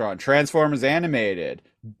Cybertron, Transformers Animated,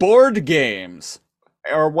 board games,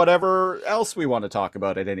 or whatever else we want to talk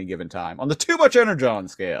about at any given time on the Too Much Energon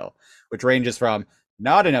scale, which ranges from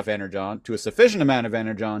not enough Energon to a sufficient amount of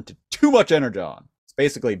Energon to too much Energon. It's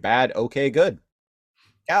basically bad, okay, good.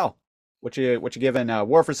 Al, what you giving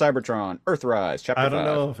War for Cybertron, Earthrise, Chapter 5? I don't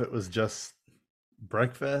know if it was just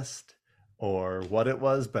breakfast or what it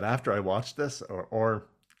was, but after I watched this, or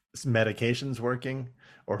medication's working,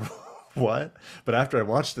 or what? But after I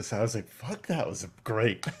watched this, I was like, fuck, that was a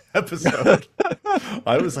great episode.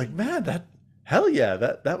 I was like, man, hell yeah,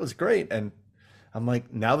 that was great. And I'm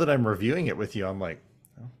like, now that I'm reviewing it with you, I'm like,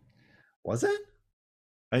 was it?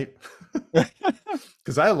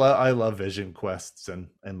 Because I love Vision Quests and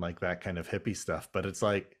like that kind of hippie stuff, but it's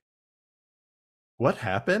like, what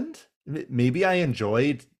happened? Maybe I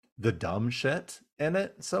enjoyed the dumb shit in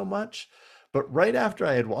it so much, but right after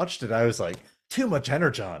I had watched it, I was like, too much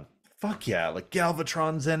Energon. Fuck yeah, like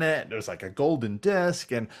Galvatron's in it. There's like a golden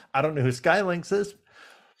disc, and I don't know who Skylinks is,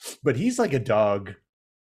 but he's like a dog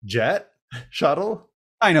jet shuttle.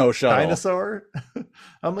 I know, shuttle. Dinosaur.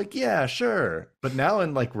 I'm like, yeah, sure. But now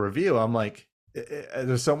in like review, I'm like,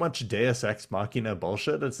 there's so much Deus Ex Machina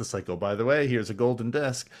bullshit. It's just like, oh, by the way, here's a golden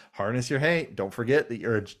disc. Harness your hate. Don't forget that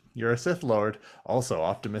you're a Sith Lord. Also,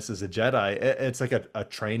 Optimus is a Jedi. It's like a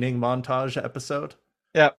training montage episode.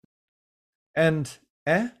 Yep. And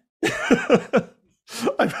I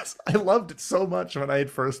loved it so much when I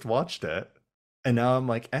had first watched it, and now I'm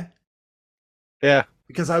like, yeah,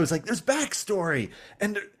 because I was like, there's backstory,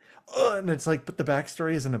 and it's like, but the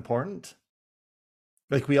backstory isn't important.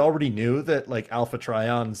 Like, we already knew that like Alpha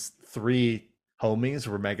Trion's 3 homies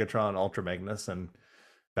were Megatron, Ultra Magnus, and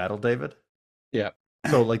Battle David. Yeah.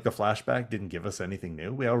 So like the flashback didn't give us anything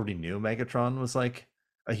new. We already knew Megatron was like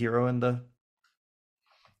a hero in the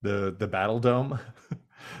Battle Dome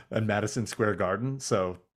and Madison Square Garden.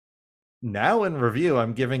 So now in review,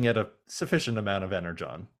 I'm giving it a sufficient amount of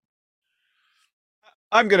Energon.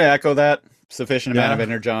 I'm gonna echo that. Sufficient amount of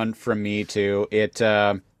Energon from me too. It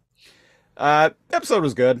episode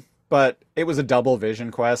was good, but it was a double Vision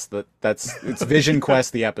Quest. It's Vision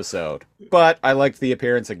Quest the episode. But I liked the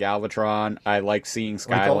appearance of Galvatron. I liked seeing Skylinks.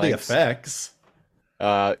 Like all the effects.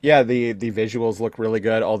 Yeah, the visuals look really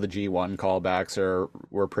good. All the G1 callbacks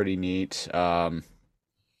were pretty neat.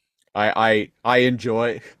 I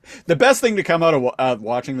enjoy the best thing to come out of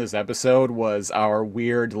watching this episode was our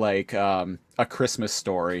weird like a Christmas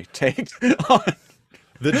Story take on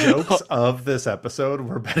the jokes of this episode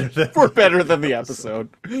were better than the episode.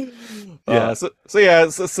 Yeah. So yeah,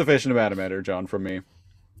 it's a sufficient amount of Energon from me.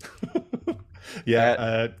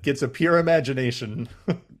 Yeah, gets a pure imagination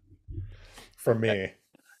from me.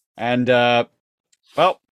 And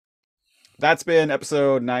well, that's been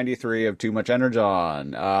episode 93 of Too Much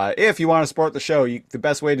Energon. If you want to support the show, the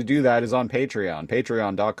best way to do that is on Patreon.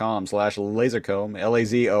 Patreon.com/Lazorcomb,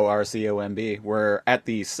 LAZORCOMB. We're at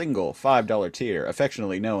the single $5 tier,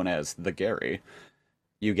 affectionately known as the Gary.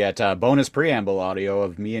 You get bonus preamble audio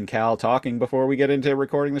of me and Cal talking before we get into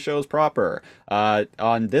recording the shows proper.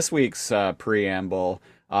 On this week's preamble,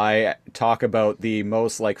 I talk about the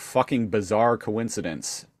most like fucking bizarre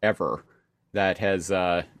coincidence ever that has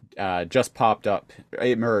just popped up,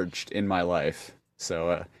 emerged in my life.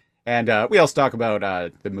 So, and we also talk about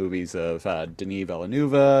the movies of Denis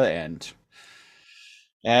Villeneuve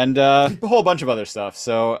and a whole bunch of other stuff.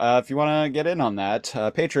 So if you want to get in on that,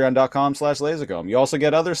 patreon.com/Lazorcomb. You also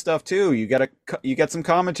get other stuff too. You get some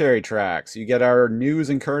commentary tracks. You get our news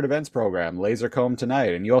and current events program, Lazorcomb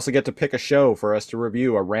Tonight, and you also get to pick a show for us to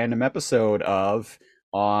review a random episode of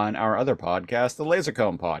on our other podcast, the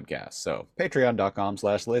Lazorcomb Podcast. So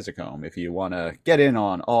patreon.com/Lazorcomb if you want to get in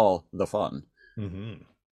on all the fun. Mm-hmm.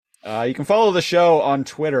 You can follow the show on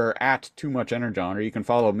Twitter at Too Much Energon, or you can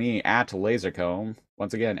follow me at Lazorcomb.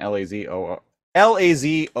 Once again,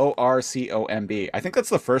 LAZORCOMB. I think that's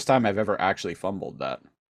the first time I've ever actually fumbled that.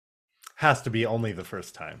 Has to be only the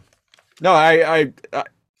first time. No, I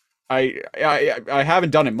haven't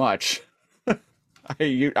done it much.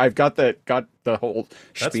 I've got the whole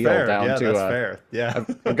That's spiel fair. down Yeah, to that's fair. Yeah.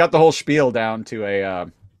 I've got the whole spiel down to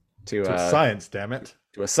a To science, damn it.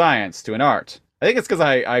 to a science, to an art. I think it's because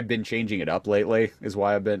I've been changing it up lately. Is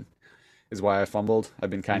why I fumbled. I've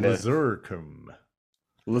been kind of Lazurcum.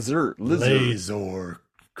 lizard Lazor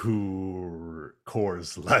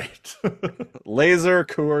Coors Light. laser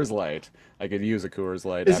Coors Light. I could use a Coors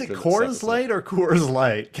Light. Is after it this Coors episode. Light or Coors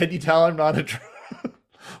Light? Can you tell I'm not a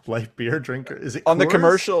light beer drinker? Is it On the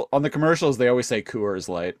Coors? commercials they always say Coors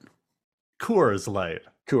Light. Coors Light.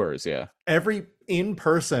 Coors, yeah. Every in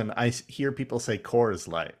person, I hear people say Coors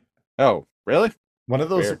Light. Oh, really? One of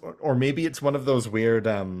those, Weird. or maybe it's one of those weird,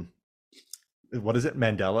 what is it,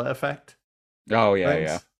 Mandela effect? Oh yeah, things?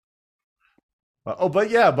 yeah. Oh, but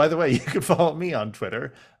yeah, by the way, you can follow me on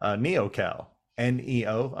Twitter, Neocal,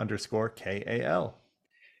 NEO_KAL.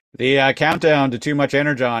 The countdown to Too Much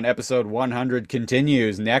Energon episode 100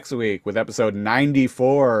 continues next week with episode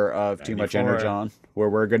 94 of Too Much 94. Energon, where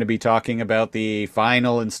we're going to be talking about the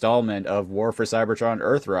final installment of War for Cybertron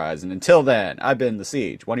Earthrise. And until then, I've been The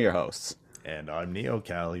Siege, one of your hosts. And I'm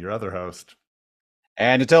Neocal, your other host.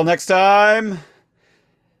 And until next time,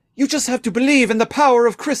 you just have to believe in the power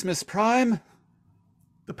of Christmas, Prime.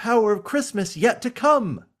 The power of Christmas yet to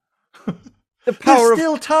come. The power There's of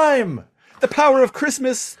still time. the power of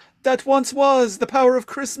Christmas that once was, the power of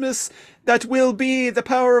Christmas that will be, the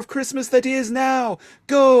power of Christmas that is now.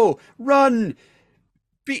 Go, run,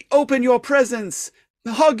 open your presents,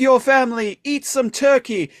 hug your family, eat some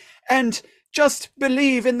turkey, and just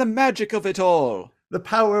believe in the magic of it all. The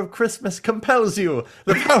power of Christmas compels you.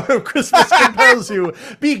 The power of Christmas compels you.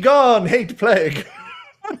 Be gone, hate plague.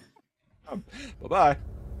 Bye-bye.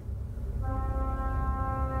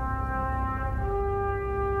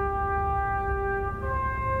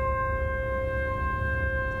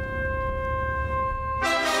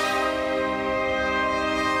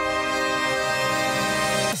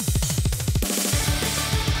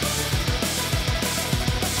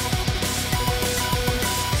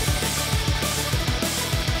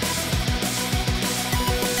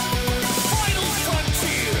 Final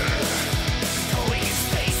frontier. Going in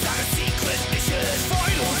space on a secret mission.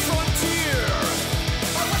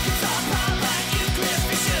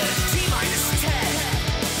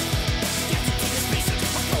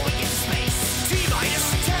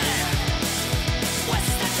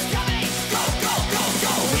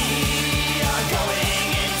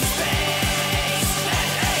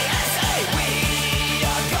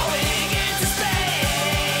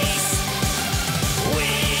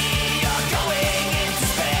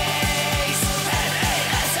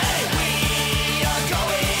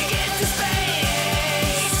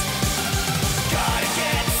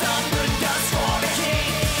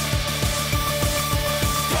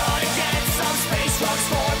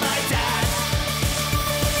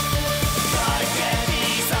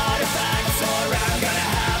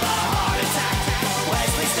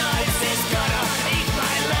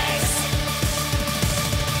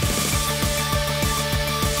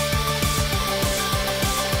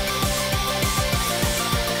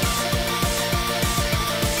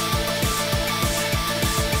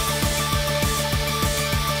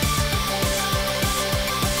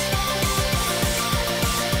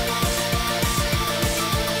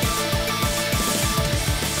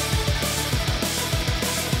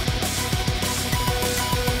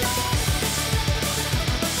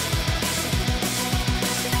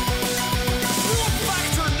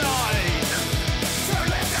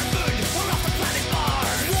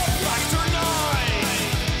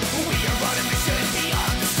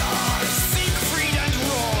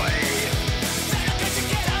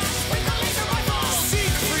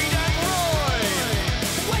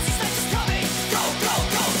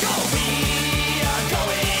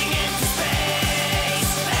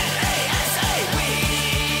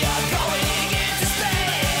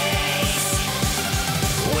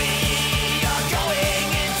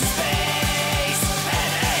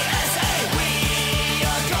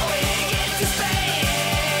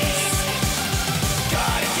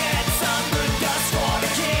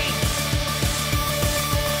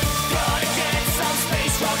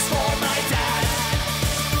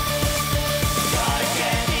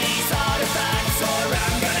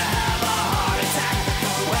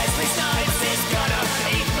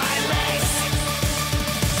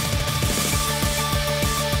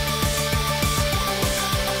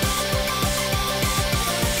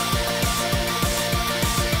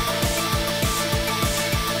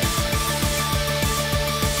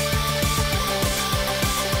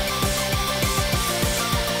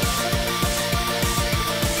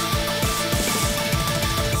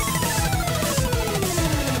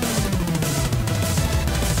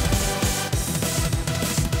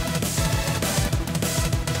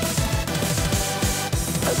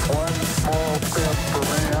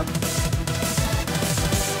 up.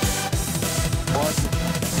 1,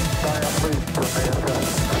 dial lead for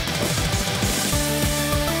manifest.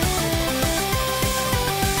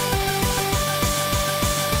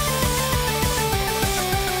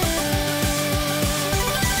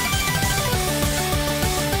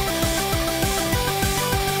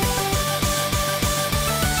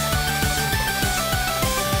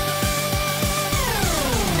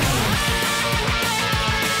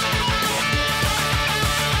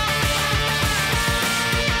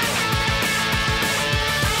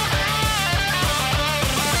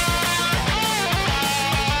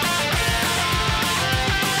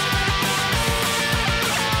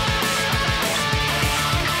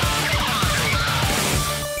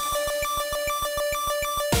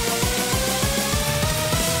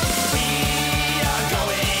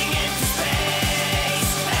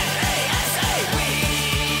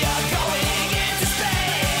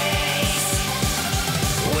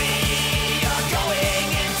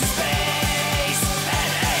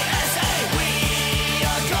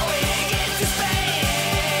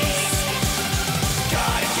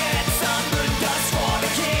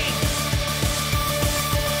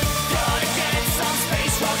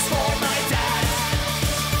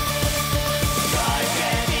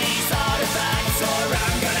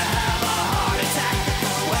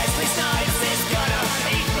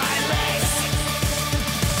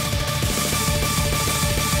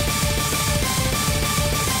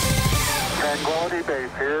 Tranquility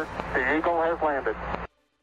Base here. The Eagle has landed.